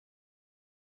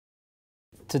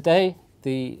Today,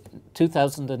 the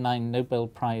 2009 Nobel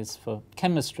Prize for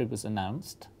Chemistry was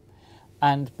announced,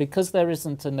 and because there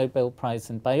isn't a Nobel Prize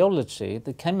in biology,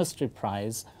 the Chemistry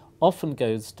Prize often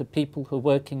goes to people who are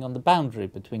working on the boundary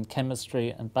between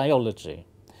chemistry and biology.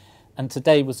 And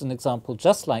today was an example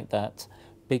just like that,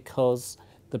 because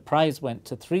the prize went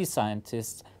to 3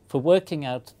 scientists for working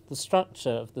out the structure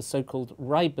of the so-called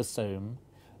ribosome,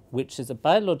 which is a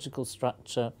biological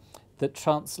structure that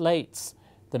translates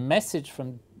the message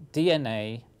from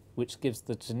DNA, which gives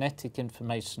the genetic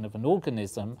information of an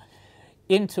organism,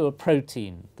 into a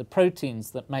protein, the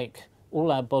proteins that make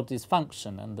all our bodies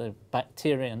function, and the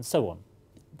bacteria and so on.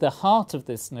 The heart of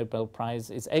this Nobel Prize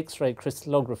is X-ray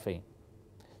crystallography.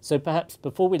 So perhaps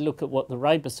before we look at what the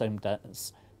ribosome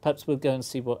does, perhaps we'll go and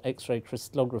see what X-ray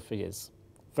crystallography is.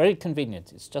 Very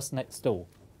convenient, it's just next door.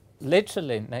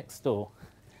 Literally next door.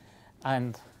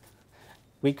 And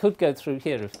we could go through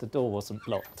here if the door wasn't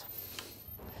blocked.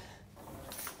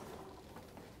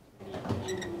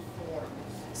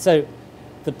 So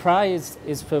the prize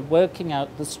is for working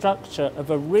out the structure of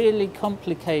a really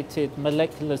complicated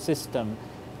molecular system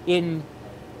in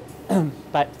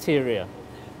bacteria.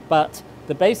 But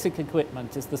the basic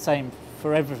equipment is the same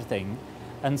for everything.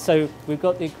 And so we've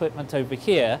got the equipment over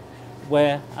here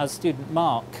where our student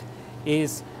Mark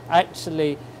is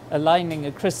actually aligning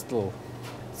a crystal.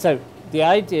 So the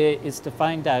idea is to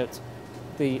find out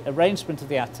the arrangement of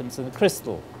the atoms in the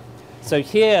crystal. So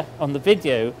here on the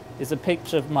video is a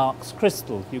picture of Mark's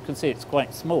crystal. You can see it's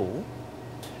quite small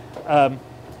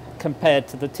compared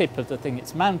to the tip of the thing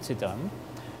it's mounted on.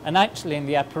 And actually in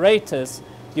the apparatus,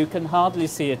 you can hardly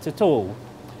see it at all.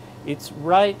 It's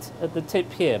right at the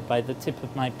tip here by the tip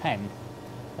of my pen.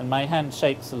 And my hand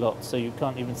shakes a lot, so you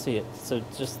can't even see it. So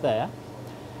it's just there.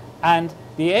 And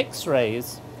the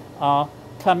X-rays are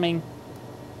coming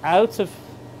out of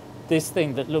this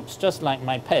thing that looks just like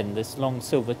my pen, this long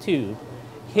silver tube,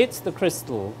 hits the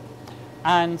crystal,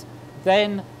 and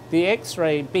then the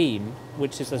X-ray beam,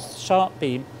 which is a sharp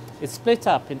beam, is split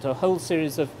up into a whole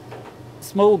series of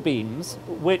small beams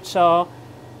which are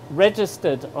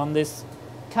registered on this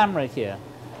camera here.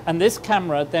 And this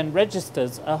camera then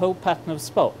registers a whole pattern of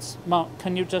spots. Mark,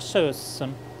 can you just show us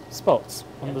some spots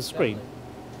on the screen?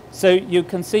 So you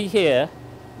can see here,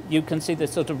 you can see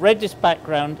this sort of reddish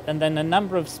background and then a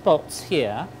number of spots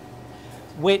here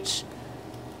which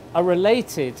are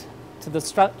related to the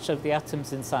structure of the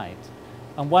atoms inside.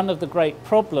 And one of the great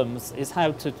problems is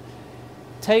how to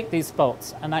take these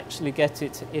spots and actually get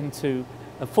it into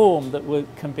a form that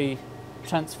can be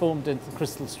transformed into the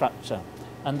crystal structure.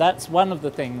 And that's one of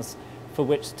the things for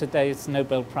which today's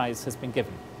Nobel Prize has been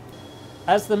given.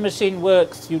 As the machine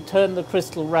works, you turn the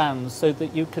crystal round so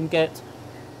that you can get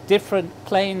different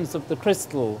planes of the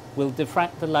crystal will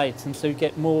diffract the light, and so you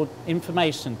get more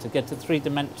information to get a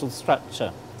 3-dimensional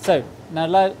structure. So now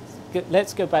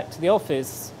let's go back to the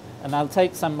office, and I'll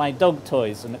take some of my dog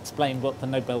toys and explain what the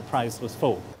Nobel Prize was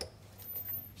for.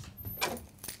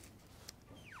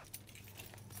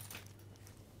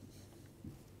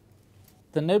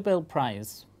 The Nobel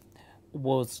Prize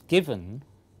was given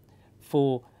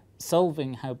for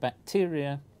solving how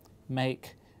bacteria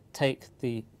take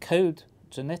the code,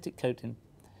 genetic code in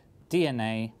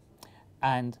DNA,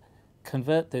 and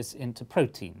convert this into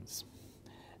proteins.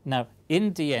 Now,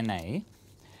 in DNA,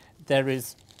 there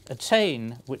is a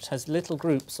chain which has little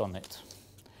groups on it,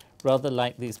 rather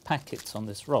like these packets on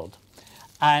this rod.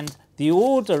 And the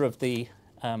order of the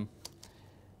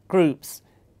groups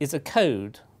is a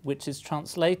code which is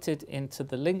translated into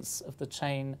the links of the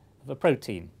chain of a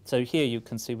protein. So here you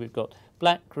can see we've got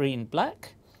black, green,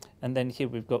 black, and then here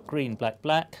we've got green, black,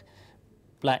 black,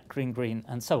 black, green, green,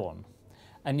 and so on.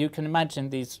 And you can imagine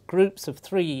these groups of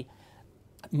 3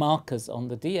 markers on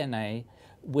the DNA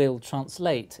will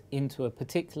translate into a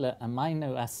particular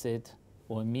amino acid,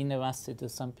 or amino acid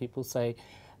as some people say,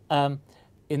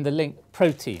 in the link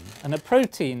protein. And a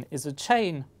protein is a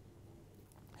chain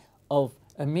of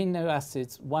amino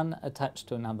acids, one attached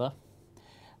to another,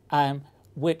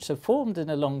 which are formed in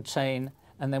a long chain,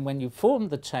 and then when you form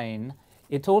the chain,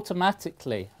 it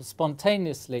automatically,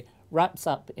 spontaneously, wraps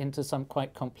up into some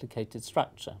quite complicated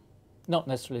structure. Not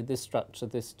necessarily this structure,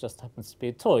 this just happens to be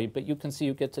a toy, but you can see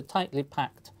you get a tightly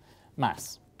packed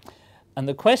mass. And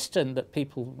the question that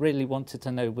people really wanted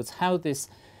to know was how this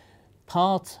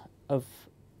part of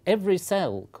every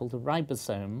cell, called a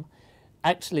ribosome,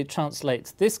 actually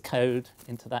translates this code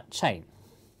into that chain.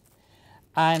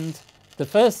 And the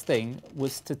first thing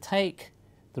was to take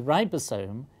the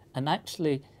ribosome and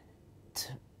actually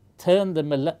turn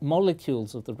the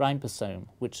molecules of the ribosome,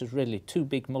 which are really 2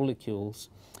 big molecules,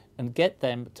 and get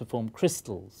them to form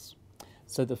crystals.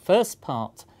 So the first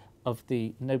part of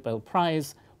the Nobel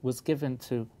Prize was given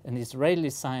to an Israeli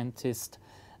scientist,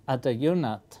 Ada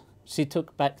Yonat. She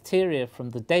took bacteria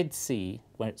from the Dead Sea,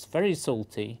 where it's very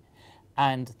salty,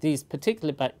 and these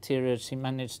particular bacteria she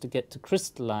managed to get to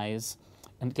crystallize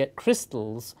and get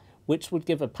crystals which would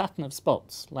give a pattern of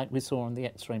spots like we saw on the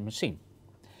X-ray machine.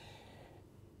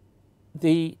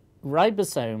 The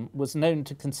ribosome was known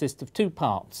to consist of two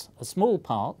parts, a small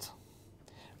part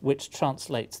which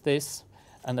translates this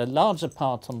and a larger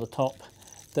part on the top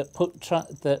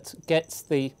that gets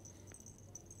the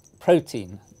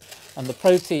protein. And the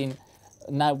protein,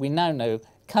 we now know,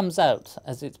 comes out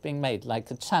as it's being made like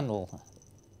a channel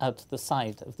out the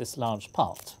side of this large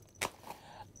part.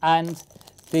 And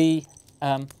the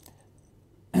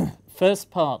first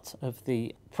part of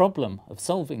the problem of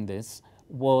solving this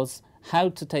was how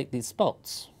to take these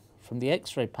spots from the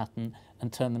X-ray pattern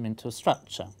and turn them into a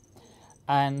structure.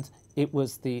 And it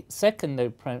was the second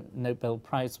Nobel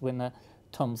Prize winner,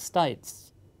 Tom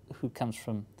Steitz, who comes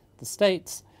from the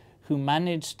States, who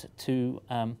managed to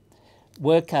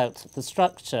work out the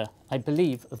structure, I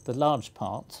believe, of the large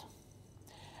part.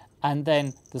 And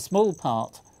then the small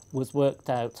part was worked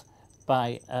out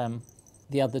by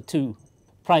the other two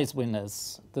prize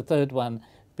winners, the third one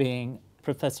being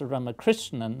Professor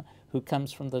Ramakrishnan, who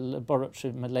comes from the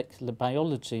Laboratory of Molecular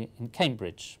Biology in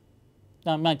Cambridge.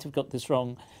 Now, I might have got this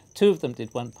wrong. Two of them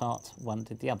did one part, one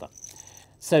did the other.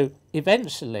 So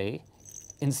eventually,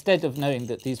 instead of knowing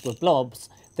that these were blobs,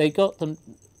 they got them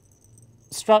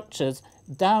structures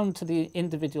down to the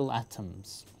individual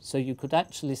atoms. So you could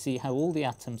actually see how all the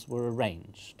atoms were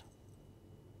arranged.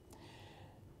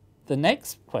 The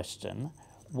next question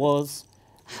was,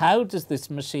 how does this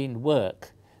machine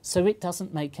work so it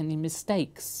doesn't make any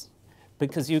mistakes?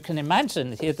 Because you can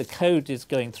imagine here the code is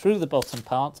going through the bottom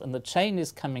part and the chain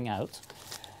is coming out.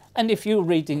 And if you're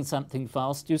reading something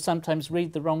fast, you sometimes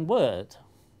read the wrong word.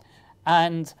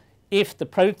 And if the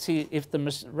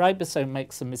ribosome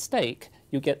makes a mistake,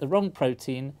 you get the wrong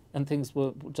protein and things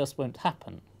just won't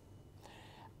happen.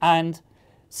 And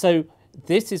so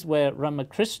this is where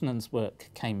Ramakrishnan's work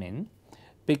came in,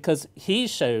 because he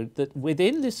showed that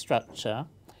within this structure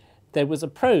there was a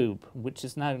probe, which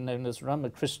is now known as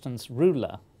Ramakrishnan's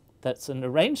ruler. That's an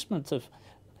arrangement of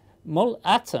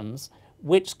atoms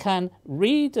which can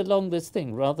read along this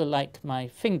thing, rather like my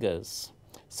fingers.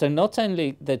 So not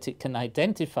only that it can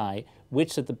identify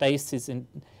which are the bases in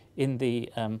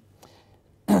the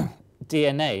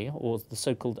DNA, or the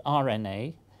so-called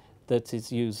RNA, that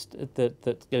is used,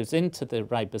 that goes into the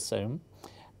ribosome,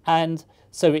 and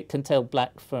so it can tell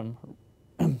black from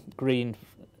green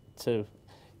to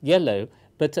yellow,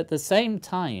 but at the same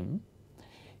time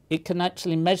it can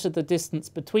actually measure the distance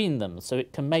between them, so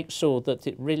it can make sure that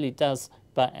it really does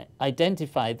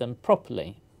identify them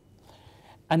properly.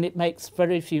 And it makes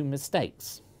very few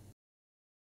mistakes.